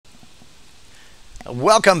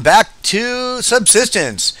Welcome back to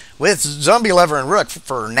Subsistence with Zombie Lover and Rook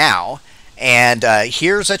for now. And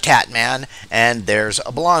here's a Tatman, and there's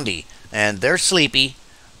a Blondie. And they're sleepy.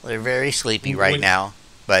 They're very sleepy right now.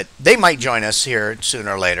 But they might join us here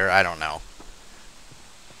sooner or later. I don't know.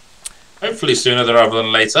 Hopefully sooner rather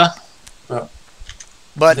than later.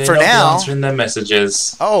 But for now, answering their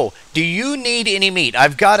messages. Oh, do you need any meat?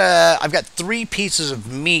 I've got 3 pieces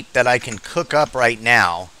of meat that I can cook up right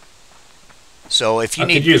now. So if you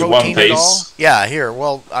need protein at all, yeah, here.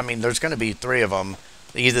 Well, I mean, there's going to be 3 of them.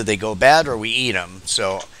 Either they go bad or we eat them.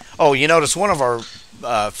 So, oh, you notice one of our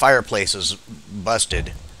fireplaces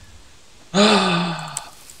busted.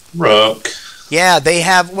 Rook. Yeah, they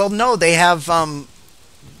have. Well, no, they have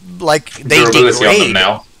like they durability on them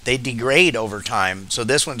now. They degrade over time. So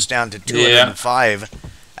this one's down to 205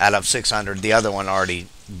 out of 600. The other one already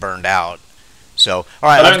burned out. So, all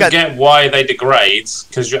right, I don't get why they degrade,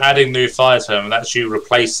 because you're adding new fire to them, and that's you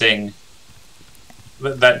replacing.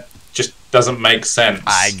 That just doesn't make sense.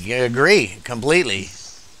 I agree completely.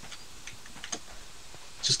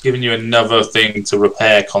 Just giving you another thing to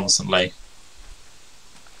repair constantly.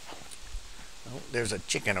 Oh, there's a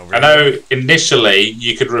chicken over here. I know initially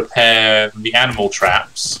you could repair the animal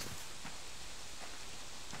traps,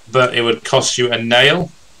 but it would cost you a nail,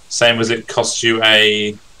 same as it costs you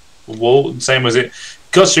a wall, same as it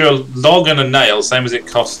costs you a log and a nail, same as it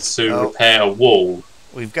costs to repair a wall.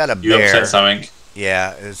 We've got a bear. You upset something.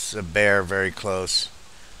 Yeah, it's a bear very close.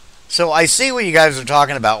 So I see what you guys are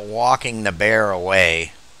talking about, walking the bear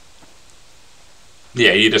away.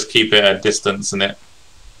 Yeah, you just keep it at a distance and it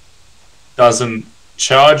doesn't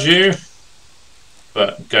charge you,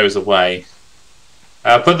 but goes away.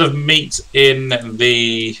 Put the meat in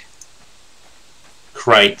the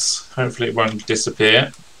crates. Hopefully it won't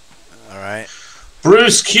disappear. Alright.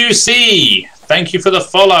 Bruce QC, thank you for the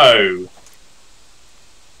follow.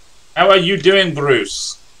 How are you doing,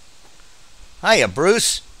 Bruce? Hiya,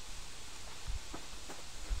 Bruce.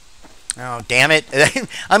 Oh, damn it.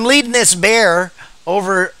 I'm leading this bear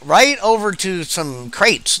right over to some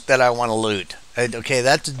crates that I want to loot. Okay,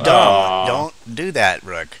 that's dumb. Aww. Don't do that,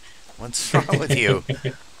 Rook. What's wrong with you?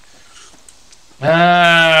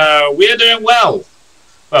 We're doing well.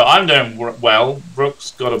 Well, I'm doing well.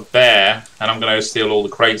 Rook's got a bear, and I'm going to steal all the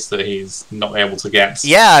crates that he's not able to get.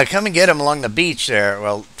 Yeah, come and get him along the beach there.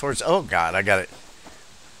 Well, towards... Oh, God, I got it.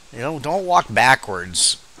 You know, don't walk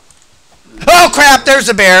backwards. Oh, crap, there's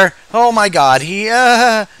a bear. Oh, my God. He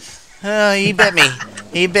bit me.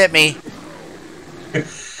 He bit me.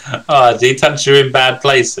 Oh, did he touch you in bad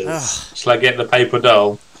places? Shall I get the paper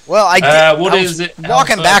doll? Well, I did. I was it?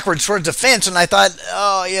 Walking backwards towards the fence, and I thought,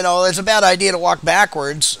 oh, you know, it's a bad idea to walk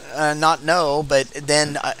backwards, not know. But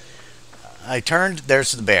then I turned.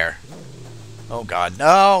 There's the bear. Oh God,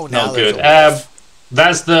 no! Not good.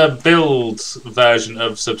 That's the build version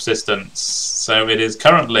of Subsistence. So it is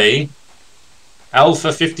currently Alpha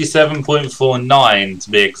 57.49 to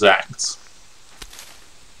be exact.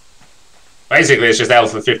 Basically, it's just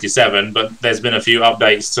Alpha 57, but there's been a few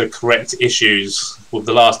updates to correct issues with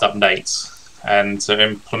the last update and to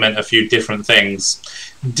implement a few different things.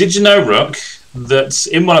 Did you know, Rook, that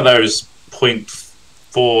in one of those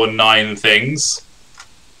 .49 things,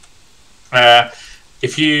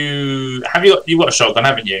 if you've got a shotgun,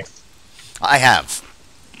 haven't you? I have.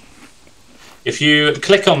 If you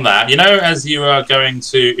click on that, you know, as you are going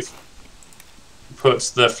to put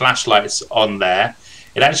the flashlights on there,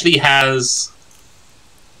 it actually has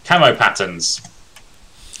camo patterns.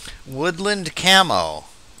 Woodland camo.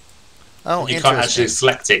 Oh, you can't actually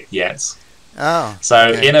select it yet. Oh.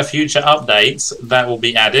 So in a future update, that will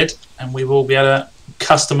be added, and we will be able to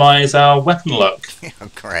customize our weapon look.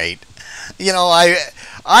 Great. You know,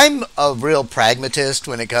 I'm a real pragmatist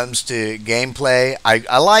when it comes to gameplay.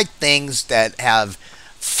 I like things that have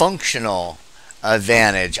functional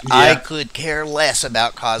advantage. Yeah. I could care less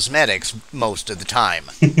about cosmetics most of the time.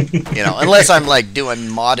 You know, unless I'm like doing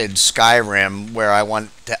modded Skyrim where I want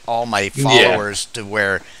all my followers to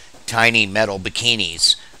wear tiny metal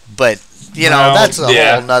bikinis. But, you know, that's a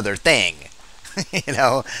whole nother thing. You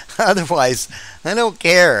know, otherwise, I don't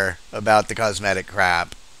care about the cosmetic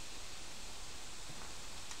crap.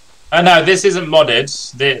 No, this isn't modded.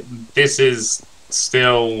 This is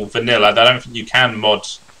still vanilla. I don't think you can mod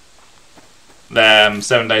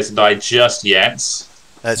 7 Days to Die just yet.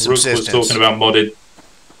 That's Rook was talking about modded.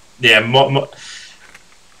 Yeah, modded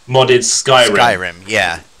Skyrim. Skyrim,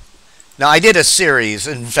 yeah. Now, I did a series,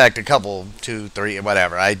 in fact, a couple, 2, 3,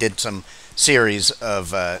 whatever. I did some series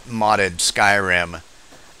of modded Skyrim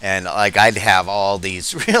And like I'd have all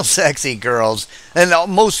these real sexy girls, and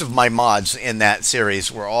most of my mods in that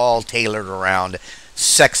series were all tailored around I have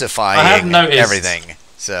sexifying noticed everything.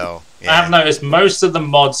 So I have yeah, noticed most of the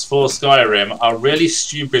mods for Skyrim are really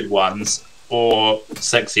stupid ones or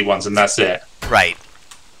sexy ones, and that's it. right.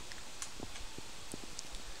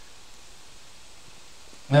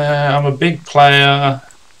 I'm a big player.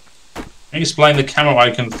 Can you explain the camera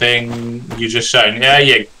icon thing you just shown? Yeah.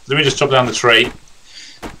 Let me just chop down the tree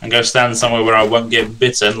and go stand somewhere where I won't get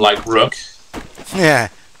bitten, like Rook. Yeah.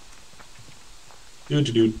 Do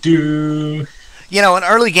do do do. You know, in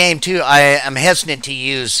early game too, I am hesitant to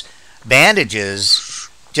use bandages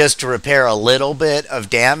just to repair a little bit of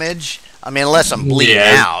damage. I mean, unless I'm bleeding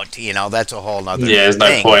out, you know, that's a whole other there's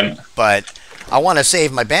thing. no point. But I want to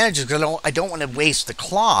save my bandages because I don't want to waste the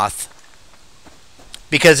cloth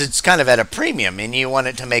because it's kind of at a premium, and you want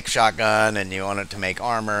it to make shotgun and you want it to make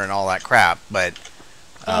armor and all that crap. But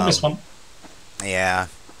I missed one. yeah.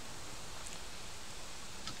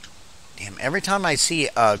 Damn, every time I see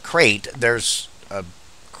a crate, there's a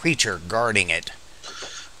creature guarding it.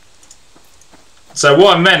 So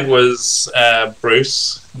what I meant was,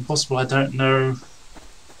 Bruce, impossible, I don't know.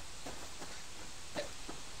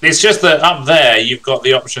 It's just that up there you've got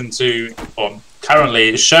the option to, or currently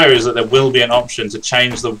it shows that there will be an option to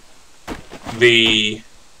change the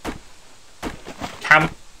camo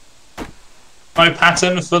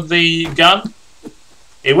pattern for the gun.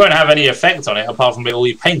 It won't have any effect on it apart from it will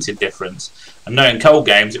be painted different. And knowing cold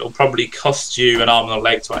games, it will probably cost you an arm and a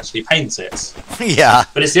leg to actually paint it. Yeah.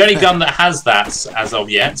 But it's the only gun that has that as of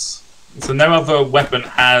yet. So no other weapon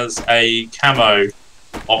has a camo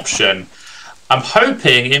option. I'm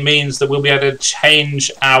hoping it means that we'll be able to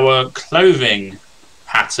change our clothing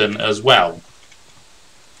pattern as well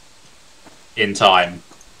in time.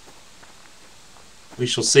 We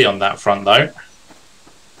shall see on that front, though.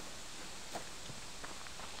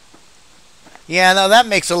 Yeah, no, that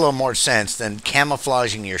makes a little more sense than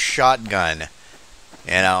camouflaging your shotgun.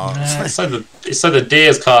 You know, so the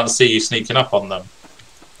deers can't see you sneaking up on them.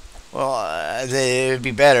 well, it would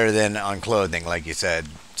be better than on clothing, like you said.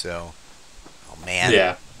 So, oh man,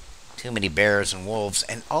 Yeah. too many bears and wolves,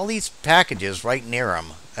 and all these packages right near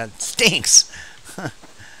them. That stinks.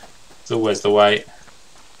 It's always the way.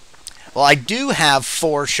 Well, I do have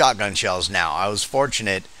 4 shotgun shells now. I was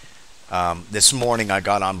fortunate. This morning I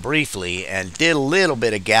got on briefly and did a little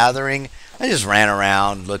bit of gathering. I just ran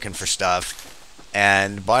around looking for stuff,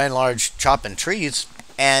 and by and large chopping trees.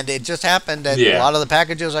 And it just happened that a lot of the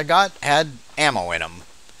packages I got had ammo in them,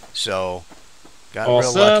 so got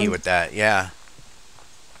real lucky with that. Yeah.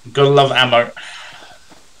 Gotta love ammo.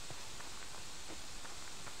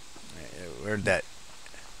 Where'd that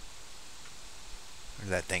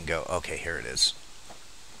thing go? Okay, here it is.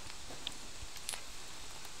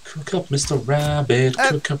 Cook up, Mr. Rabbit.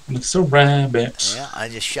 Cook up, Mr. Rabbit. Yeah, I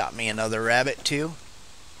just shot me another rabbit too.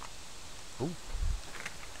 Ooh.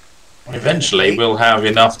 Eventually, we'll have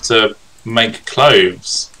enough to make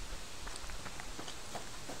clothes.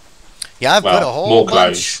 Yeah, I've put a whole bunch.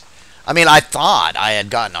 Clothes. I mean, I thought I had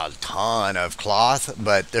gotten a ton of cloth,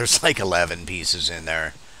 but there's like 11 pieces in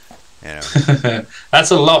there. You know, that's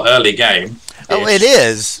a lot early game. Oh, it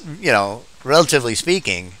is. You know, relatively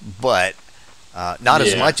speaking, but not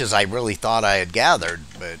as much as I really thought I had gathered.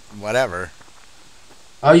 But whatever.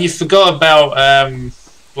 Oh, you forgot about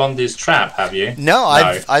Blondie's trap, have you? No,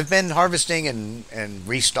 I've been harvesting and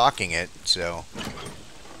restocking it. So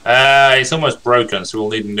it's almost broken, so we'll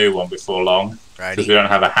need a new one before long. Because we don't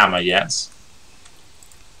have a hammer yet.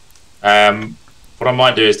 What I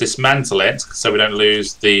might do is dismantle it so we don't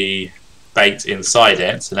lose the bait inside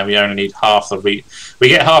it, and then we only need half the we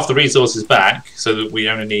get half the resources back, so that we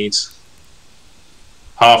only need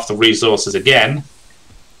half the resources again.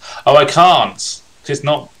 Oh, I can't. It's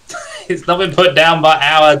not. It's not been put down by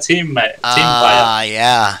our team player.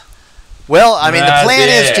 Yeah. Well, I mean, the plan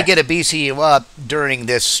is to get a BCU up during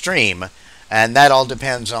this stream, and that all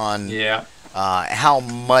depends on how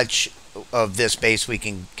much of this base we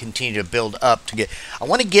can continue to build up to get. I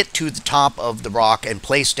want to get to the top of the rock and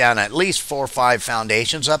place down at least 4 or 5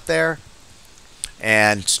 foundations up there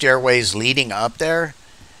and stairways leading up there.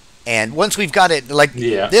 And once we've got it, like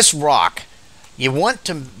this rock, you want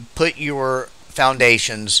to put your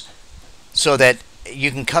foundations so that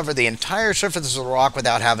you can cover the entire surface of the rock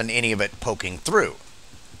without having any of it poking through.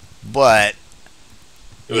 But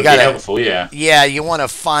it would be helpful, yeah, you want to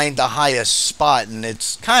find the highest spot, and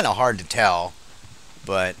it's kind of hard to tell,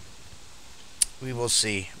 but we will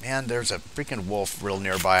see. Man, there's a freaking wolf real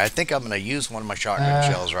nearby. I think I'm going to use one of my shotgun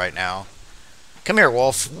shells right now. Come here,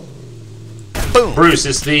 wolf. Boom. Bruce,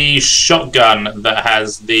 it's the shotgun that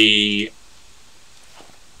has the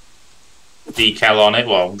decal on it.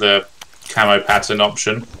 Well, the camo pattern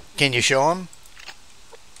option. Can you show him?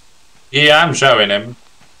 Yeah, I'm showing him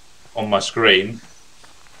on my screen.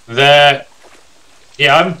 There.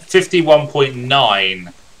 Yeah, I'm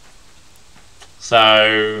 51.9.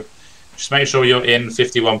 So just make sure you're in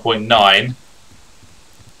 51.9.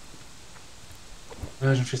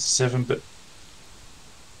 Version 57, but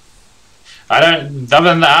I don't. Other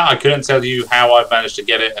than that, I couldn't tell you how I managed to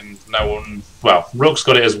get it, and no one. Well, Rook's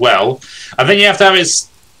got it as well. I think you have to have it.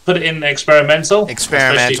 Put it in experimental.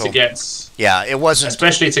 Experimental. Especially to get. Yeah, it wasn't.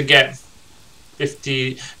 Especially to get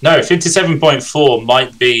 50. No, 57.4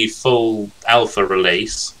 might be full alpha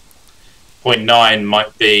release. 0.9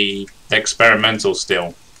 might be experimental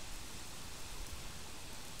still.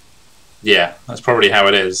 Yeah, that's probably how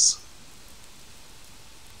it is.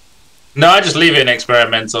 No, I just leave it in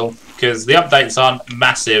experimental because the updates aren't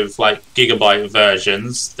massive, like gigabyte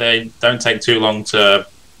versions. They don't take too long to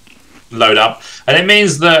load up, and it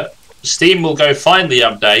means that Steam will go find the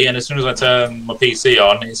update, and as soon as I turn my PC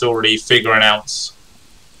on, it's already figuring out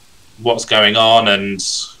what's going on and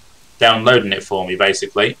downloading it for me,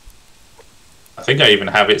 basically. I think I even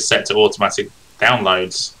have it set to automatic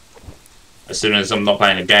downloads as soon as I'm not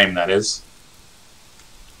playing a game, that is.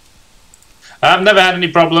 I've never had any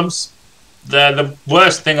problems. The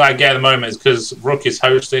worst thing I get at the moment is because Rook is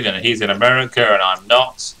hosting and he's in America and I'm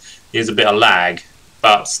not. There's a bit of lag,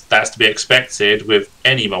 but that's to be expected with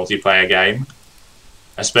any multiplayer game,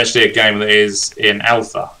 especially a game that is in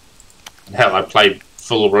alpha. And hell, I play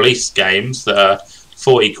full release games that are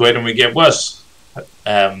 40 quid and we get worse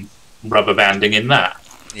rubber banding in that.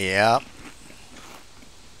 Yeah.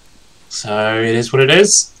 So it is what it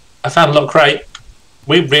is. I found a lot of crate.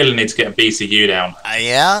 We really need to get a BCU down.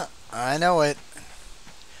 Yeah, I know it.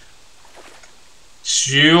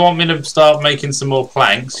 Do you want me to start making some more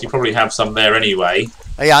planks? You probably have some there anyway.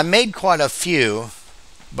 Yeah, I made quite a few,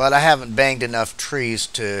 but I haven't banged enough trees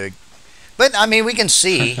to... But, I mean, we can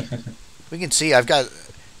see. We can see I've got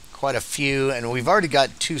quite a few, and we've already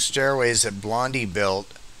got 2 stairways that Blondie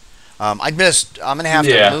built. I'm going to have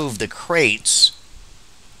to move the crates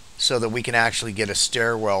so that we can actually get a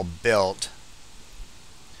stairwell built.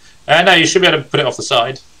 No, you should be able to put it off the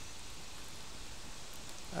side.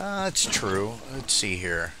 That's true. Let's see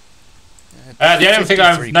here. The only thing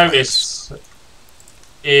I've noticed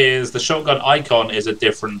is the shotgun icon is a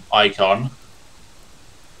different icon.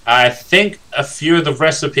 I think a few of the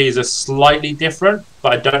recipes are slightly different,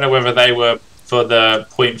 but I don't know whether they were for the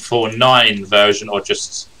 0.49 version or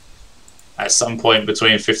just at some point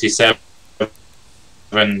between 57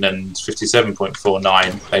 and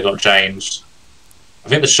 57.49 they got changed. I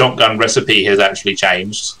think the shotgun recipe has actually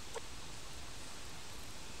changed.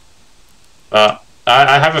 But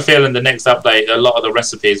I have a feeling the next update, a lot of the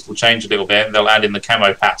recipes will change a little bit. They'll add in the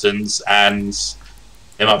camo patterns, and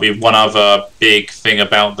there might be one other big thing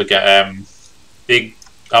about the big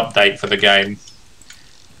update for the game.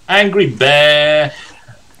 Angry Bear.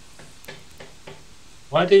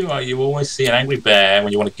 Why do you always see an angry bear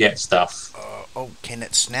when you want to get stuff? Oh, can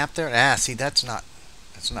it snap there? Ah, see, that's not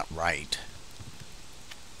right.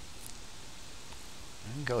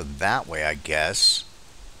 I can go that way, I guess.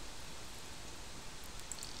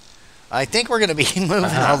 I think we're going to be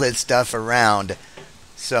moving all this stuff around.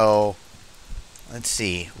 So, let's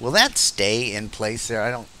see. Will that stay in place there?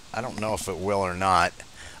 I don't know if it will or not.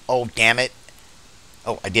 Oh, damn it.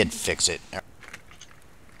 Oh, I did fix it.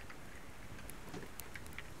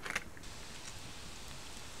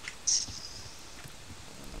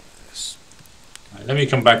 Right, let me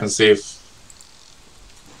come back and see if...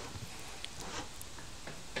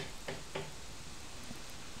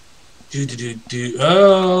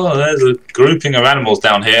 Oh, there's a grouping of animals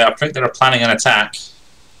down here. I think they're planning an attack.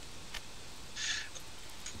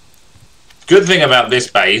 Good thing about this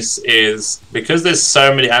base is because there's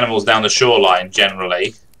so many animals down the shoreline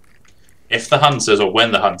generally, if the hunters or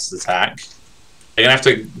when the hunters attack, they're going to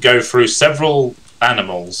have to go through several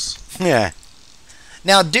animals. Yeah.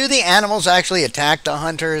 Now, do the animals actually attack the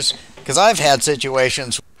hunters? Because I've had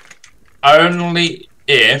situations... Only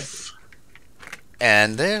if...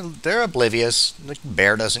 And they're oblivious. The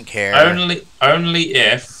bear doesn't care. Only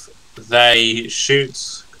if they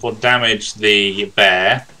shoot or damage the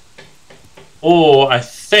bear, or I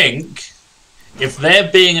think if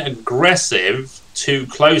they're being aggressive too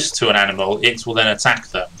close to an animal, it will then attack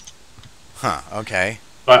them. Huh. Okay.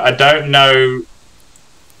 But I don't know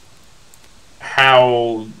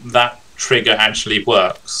how that trigger actually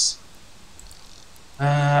works.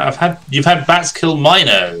 You've had bats kill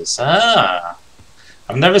miners. Ah.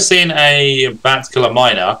 I've never seen a bat kill a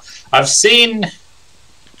miner. I've seen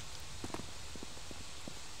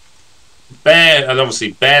and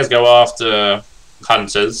obviously bears go after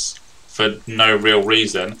hunters for no real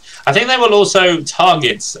reason. I think they will also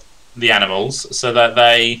target the animals so that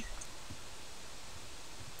they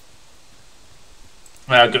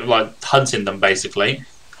like hunting them basically.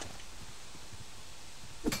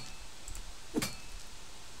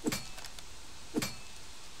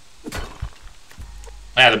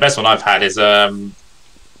 Yeah, the best one I've had is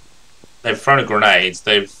they've thrown a grenade.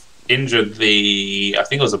 They've injured I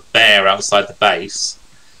think it was a bear outside the base,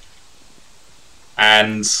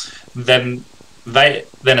 and then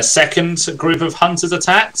a second group of hunters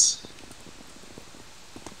attacked,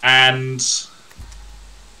 and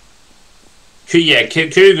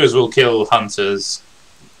cougars will kill hunters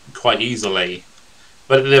quite easily,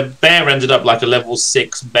 but the bear ended up like a level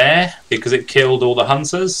 6 bear because it killed all the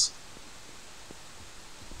hunters,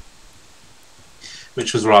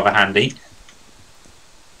 which was rather handy.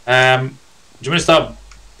 Do you want me to start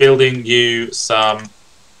building you some?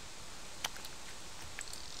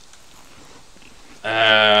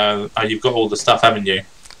 You've got all the stuff, haven't you?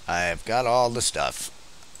 I've got all the stuff.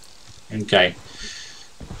 Okay.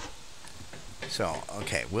 So,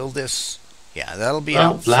 okay, will this... Yeah, that'll be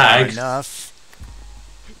out far enough.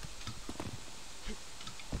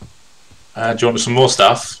 Do you want some more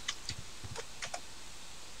stuff?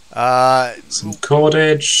 Some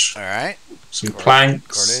cordage. All right. Some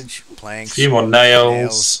planks. Cordage, planks. A few more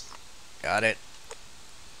nails. Got it.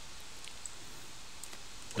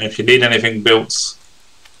 If you need anything built,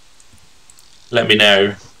 let me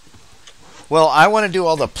know. Well, I want to do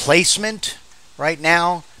all the placement right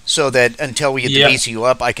now so that until we get the BCU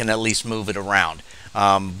up, I can at least move it around.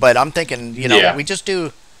 But I'm thinking, we just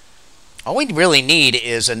do... All we really need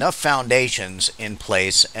is enough foundations in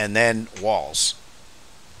place and then walls.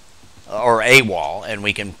 Or a wall, and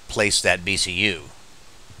we can place that BCU.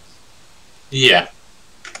 Yeah.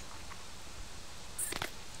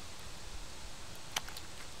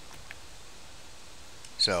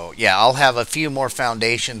 So, yeah, I'll have a few more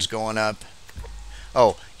foundations going up.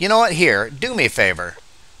 Oh, you know what? Here, do me a favor.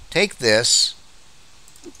 Take this.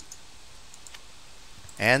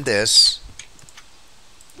 And this.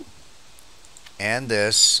 And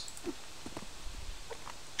this.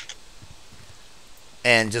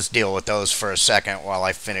 And just deal with those for a second while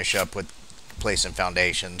I finish up with placing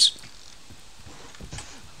foundations.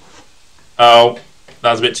 Oh, that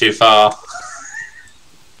was a bit too far.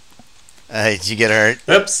 Did you get hurt?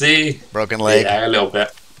 Oopsie. Broken leg? Yeah, a little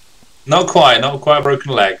bit. Not quite a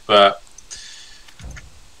broken leg, but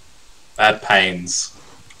bad pains.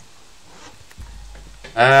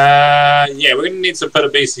 Yeah, we're going to need to put a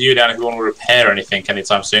BCU down if we want to repair anything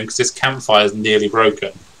anytime soon, because this campfire is nearly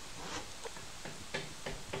broken.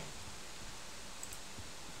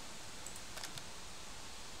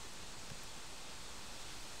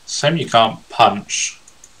 Shame you can't punch.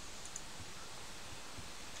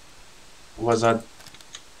 Was I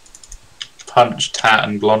punch Tat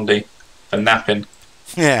and Blondie for napping?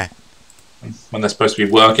 Yeah. When they're supposed to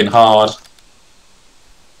be working hard.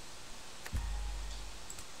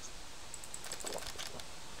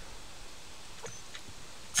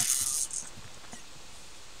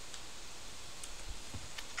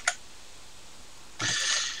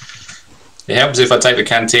 It helps if I take the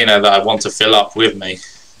cantina that I want to fill up with me.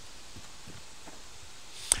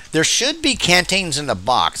 There should be canteens in the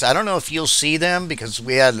box. I don't know if you'll see them because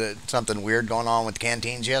we had something weird going on with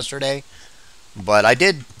canteens yesterday. But I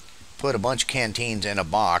did put a bunch of canteens in a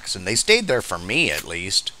box, and they stayed there for me at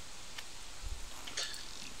least.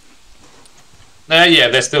 Yeah,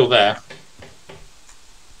 they're still there.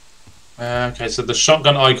 Okay, so the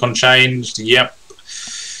shotgun icon changed. Yep.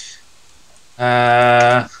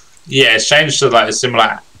 Yeah, it's changed to like a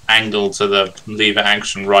similar angle to the lever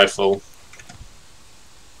action rifle.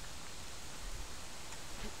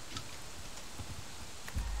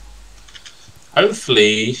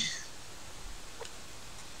 Hopefully,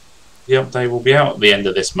 the update will be out at the end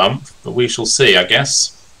of this month, but we shall see, I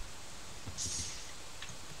guess.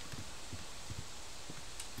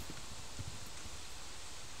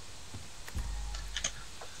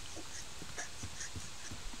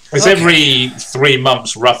 It's every 3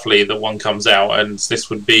 months, roughly, that one comes out, and this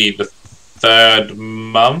would be the 3rd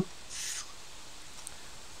month.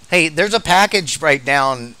 Hey, there's a package right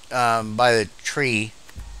down by the tree,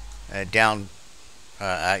 down...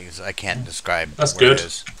 I can't describe That's where good. it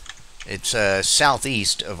is. It's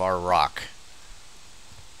southeast of our rock.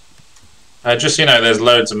 Just so you know, there's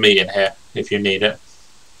loads of meat in here, if you need it.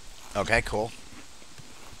 Okay, cool.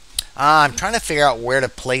 I'm trying to figure out where to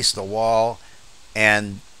place the wall.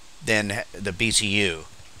 and then the BCU.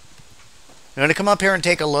 You want to come up here and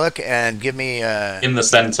take a look and give me in the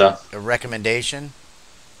center a recommendation?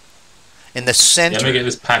 In the center. Yeah, let me get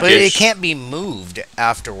this package. But it can't be moved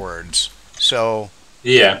afterwards. So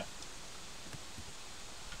yeah.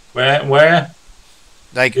 Where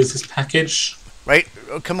like is this package? Right,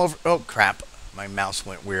 come over. Oh crap, my mouse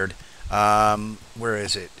went weird. Where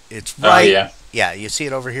is it? It's right. Oh, yeah. Yeah, you see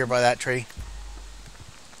it over here by that tree.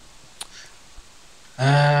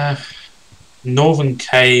 Northern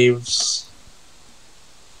Caves.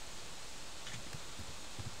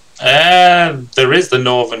 There is the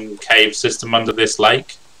Northern Cave system under this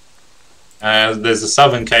lake. There's a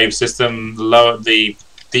Southern Cave system. The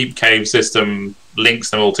Deep Cave system links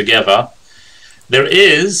them all together. There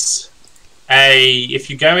is if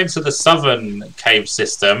you go into the Southern Cave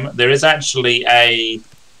system, there is actually a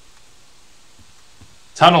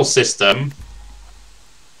tunnel system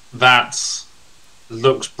that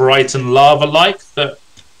looks bright and lava-like. That,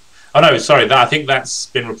 oh no, sorry, I think that's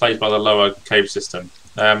been replaced by the lower cave system.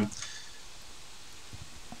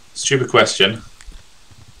 Stupid question.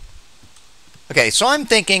 Okay, so I'm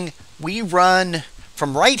thinking we run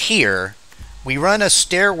from right here. We run a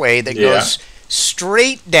stairway that goes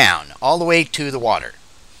straight down all the way to the water,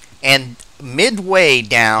 and midway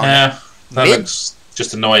down. Yeah, that looks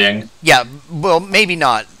just annoying. Yeah, well, maybe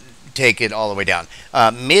not take it all the way down.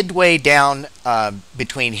 Midway down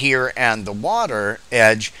between here and the water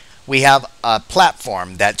edge, we have a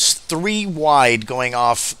platform that's 3 wide going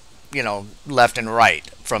off, you know, left and right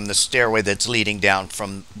from the stairway that's leading down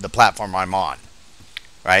from the platform I'm on.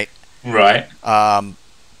 Right? Right.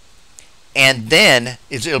 And then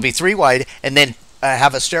it'll be 3 wide, and then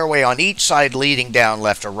have a stairway on each side leading down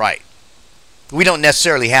left or right. We don't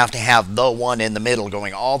necessarily have to have the one in the middle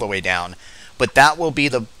going all the way down, but that will be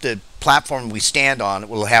the platform we stand on. It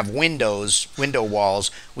will have window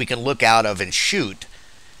walls we can look out of and shoot.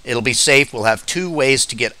 It'll be safe. We'll have 2 ways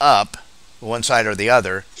to get up, one side or the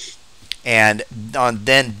other, and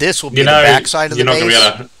then this will be the back side of the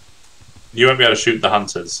base. You won't be able to shoot the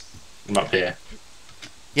hunters from up here.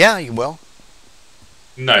 Yeah, you will.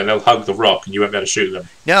 No, they'll hug the rock and you won't be able to shoot them.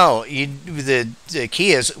 No, the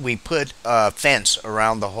key is we put a fence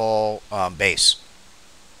around the whole base,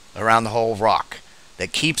 around the whole rock,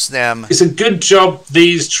 that keeps them... It's a good job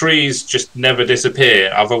these trees just never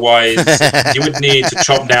disappear. Otherwise, you would need to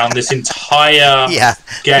chop down this entire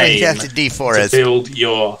game you have to deforest to build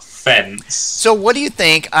your fence. So what do you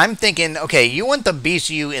think? I'm thinking, okay, you want the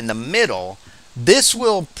BCU in the middle. This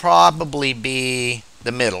will probably be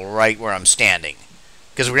the middle, right where I'm standing.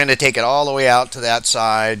 Because we're going to take it all the way out to that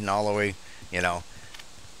side and all the way, you know.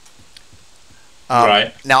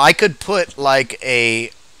 Right. Now, I could put like a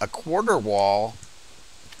quarter wall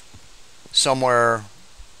somewhere,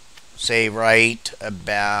 say, right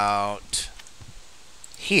about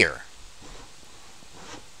here.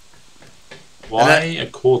 Why a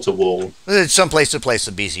quarter wall? It's someplace to place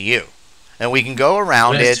the BCU. And we can go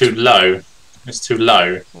around it. It's too low. It's too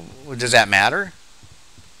low. Does that matter?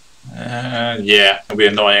 Yeah, it'll be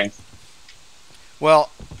annoying.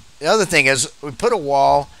 Well, the other thing is, we put a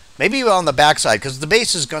wall, maybe on the backside, because the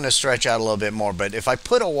base is going to stretch out a little bit more, but if I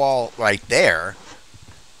put a wall right there,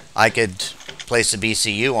 I could place the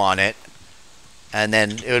BCU on it, and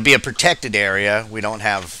then it would be a protected area. We don't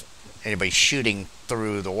have anybody shooting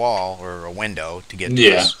through the wall or a window to get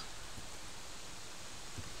to us.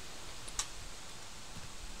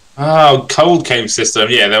 Oh, cold cave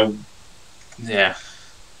system. Yeah, yeah.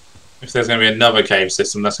 If there's going to be another cave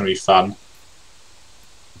system, that's going to be fun.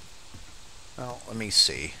 Well, let me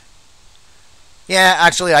see. Yeah,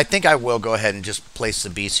 actually, I think I will go ahead and just place the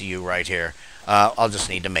BCU right here. I'll just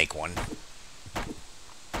need to make one.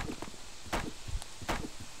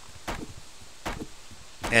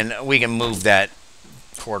 And we can move that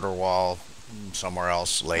quarter wall somewhere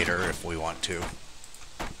else later if we want to.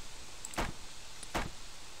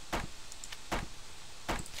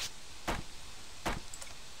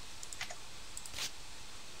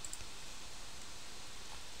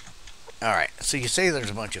 Alright, so you say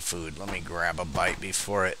there's a bunch of food. Let me grab a bite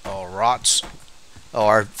before it all rots. Oh,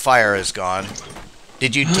 our fire is gone.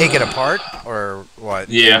 Did you take it apart, or what?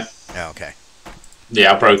 Yeah. Oh, okay.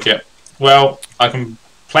 Yeah, I broke it. Well, I can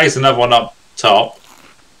place another one up top.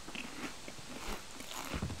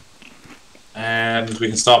 And we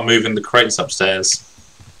can start moving the crates upstairs.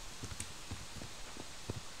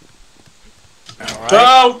 Alright.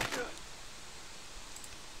 Oh!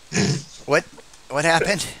 What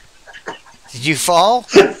happened? Did you fall?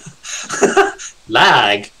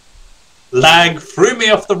 Lag threw me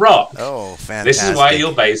off the rock. Oh, fantastic. This is why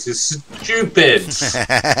your base is stupid.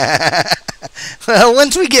 Well,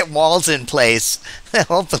 once we get walls in place,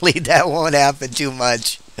 hopefully that won't happen too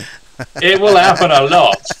much. It will happen a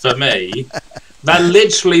lot for me. That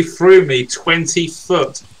literally threw me 20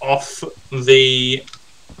 foot off the.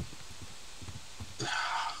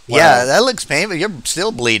 Yeah, that looks painful. You're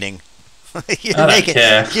still bleeding. I don't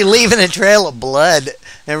care. You're leaving a trail of blood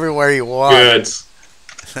everywhere you walk. Good.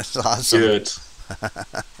 That's awesome. Good.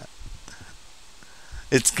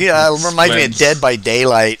 It reminds me of Dead by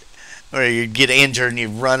Daylight, where you get injured and you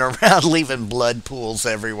run around leaving blood pools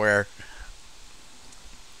everywhere.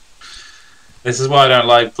 This is why I don't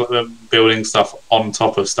like building stuff on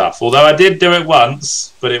top of stuff. Although I did do it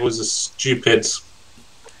once, but it was a stupid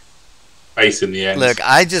base in the end. Look,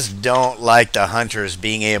 I just don't like the hunters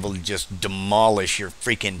being able to just demolish your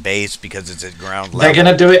freaking base because it's at ground level. They're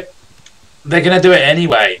gonna do it. They're gonna do it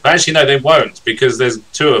anyway. Actually, no, they won't, because there's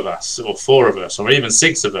 2 of us, or 4 of us, or even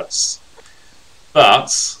 6 of us.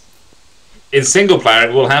 But in single player,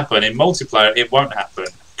 it will happen. In multiplayer, it won't happen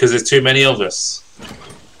because there's too many of us.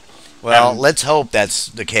 Well, let's hope that's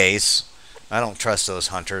the case. I don't trust those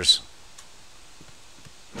hunters.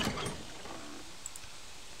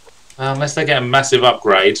 Unless they get a massive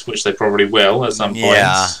upgrade, which they probably will at some point.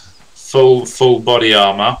 Yeah. Full body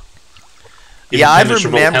armor. Yeah, I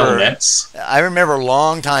remember a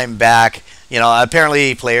long time back,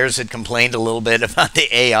 apparently players had complained a little bit about the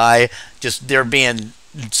AI, just there being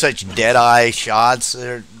such dead-eye shots,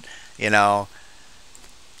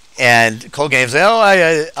 and Cold Games,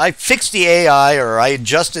 I fixed the AI, or I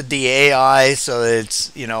adjusted the AI so that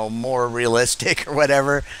it's, more realistic or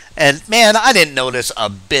whatever. And, man, I didn't notice a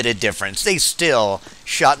bit of difference. They still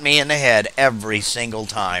shot me in the head every single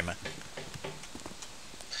time.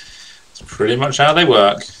 It's pretty much how they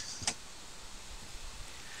work.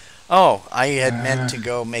 Oh, I had meant to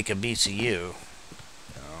go make a BCU.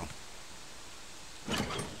 All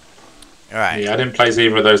right. Yeah, I didn't place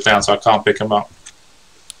either of those down, so I can't pick them up.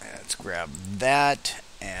 Let's grab that,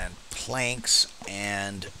 and planks,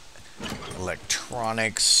 and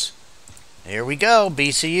electronics. Here we go,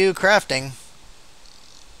 BCU crafting.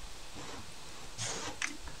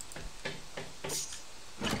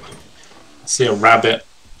 I see a rabbit.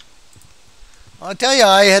 I'll tell you,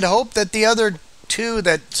 I had hoped that the other 2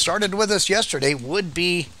 that started with us yesterday would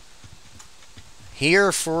be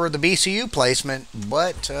here for the BCU placement,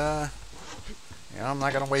 but I'm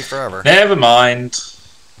not going to wait forever. Never mind.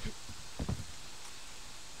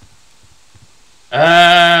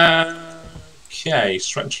 Okay,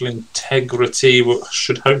 structural integrity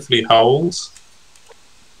should hopefully hold.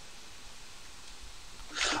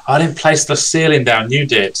 I didn't place the ceiling down, you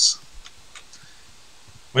did.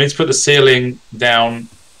 We need to put the ceiling down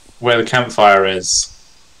where the campfire is.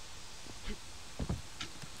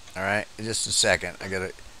 Alright, just a second. I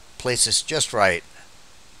gotta place this just right.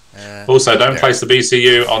 Also, don't place the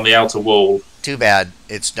BCU on the outer wall. Too bad,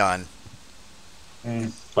 it's done.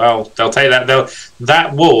 Well, they'll take that.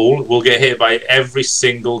 That wall will get hit by every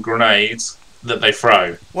single grenade that they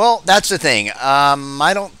throw. Well, that's the thing.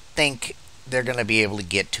 I don't think they're going to be able to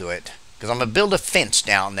get to it, because I'm going to build a fence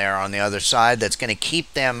down there on the other side that's going to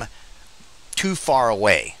keep them too far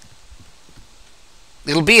away.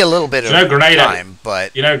 It'll be a little bit of time,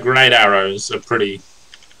 but grenade arrows are pretty.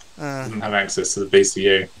 Doesn't have access to the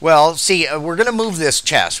BCU. Well, see, we're going to move this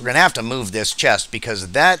chest. We're going to have to move this chest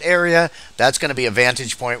because that area, that's going to be a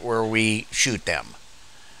vantage point where we shoot them.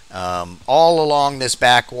 All along this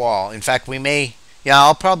back wall. In fact,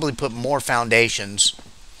 I'll probably put more foundations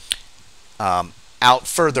out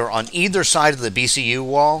further on either side of the BCU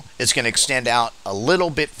wall. It's going to extend out a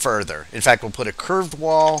little bit further. In fact, we'll put a curved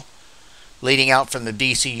wall leading out from the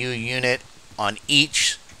BCU unit on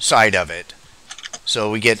each side of it.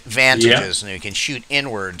 So we get vantages, and we can shoot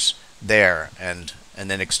inwards there, and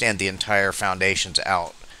then extend the entire foundations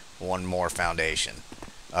out. One more foundation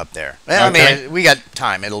up there. Well, okay. I mean, we got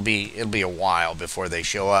time. It'll be a while before they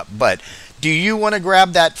show up. But do you want to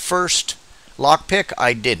grab that first lockpick?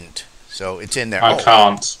 I didn't, so it's in there. I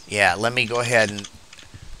can't. Yeah, let me go ahead and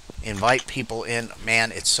invite people in.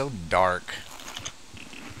 Man, it's so dark.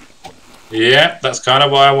 Yeah, that's kind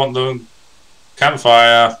of why I want the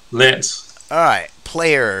campfire lit. All right,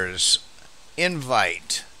 players,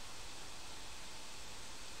 invite.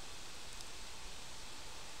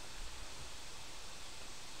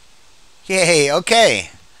 Yay, okay.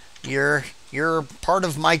 You're part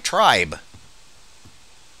of my tribe.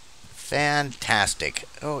 Fantastic.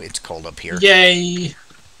 Oh, it's cold up here. Yay.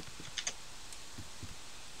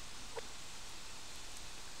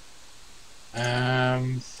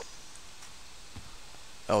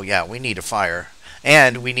 Oh yeah, we need a fire.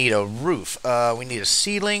 And we need a roof. We need a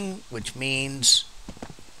ceiling, which means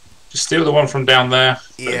Just steal the one from down there.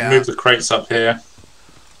 Yeah. Move the crates up here.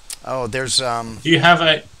 Oh, there's Do you have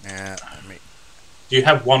a? Yeah. Do you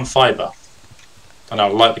have one fiber? And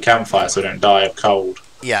I'll light the campfire so I don't die of cold.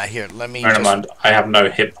 Yeah. Here, let me. Never mind. I have no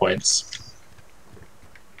hit points.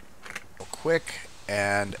 Quick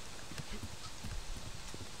and.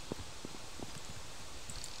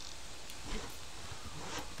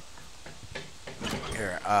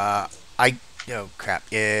 Here, oh crap.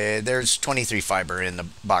 Yeah, there's 23 fiber in the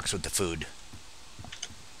box with the food.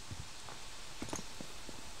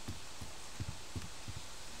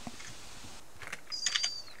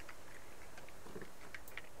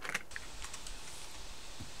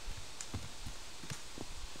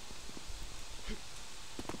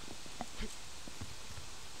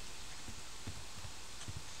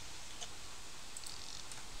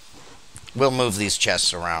 We'll move these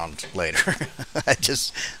chests around later. I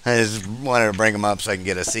just wanted to bring them up so I can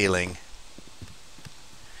get a ceiling.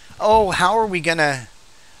 Oh, how are we gonna?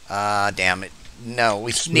 Damn it! No,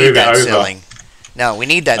 we need that ceiling. No, we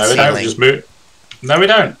need that ceiling. No, we don't. Just move. No, we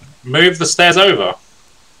don't. Move the stairs over.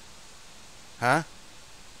 Huh?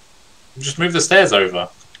 Just move the stairs over.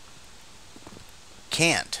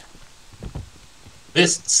 Can't.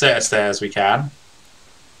 This set of stairs we can.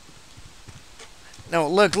 No,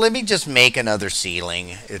 look, let me just make another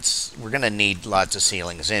ceiling. We're gonna need lots of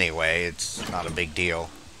ceilings anyway. It's not a big deal.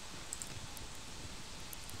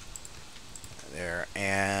 There,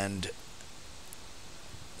 and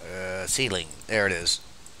ceiling. There it is.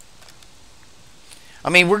 I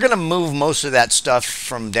mean, we're gonna move most of that stuff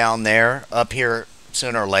from down there up here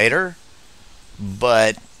sooner or later,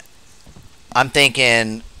 but I'm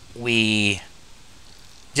thinking we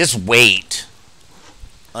just wait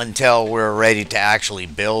until we're ready to actually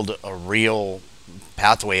build a real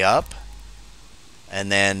pathway up, and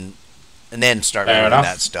then start moving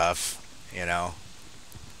that stuff, you know.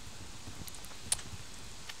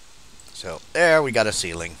 So there, we got a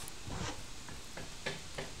ceiling.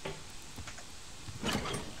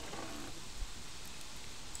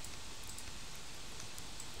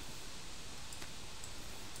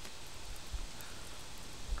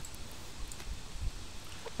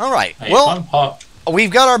 All right. Well,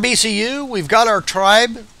 we've got our BCU, we've got our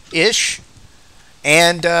tribe-ish,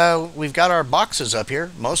 and we've got our boxes up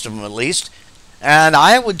here, most of them at least. And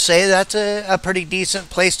I would say that's a pretty decent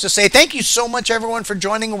place to say thank you so much, everyone, for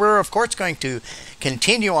joining. We're, of course, going to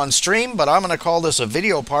continue on stream, but I'm going to call this a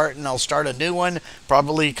video part, and I'll start a new one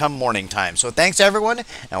probably come morning time. So thanks, everyone,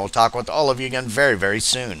 and we'll talk with all of you again very, very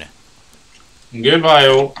soon. Goodbye,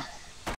 all.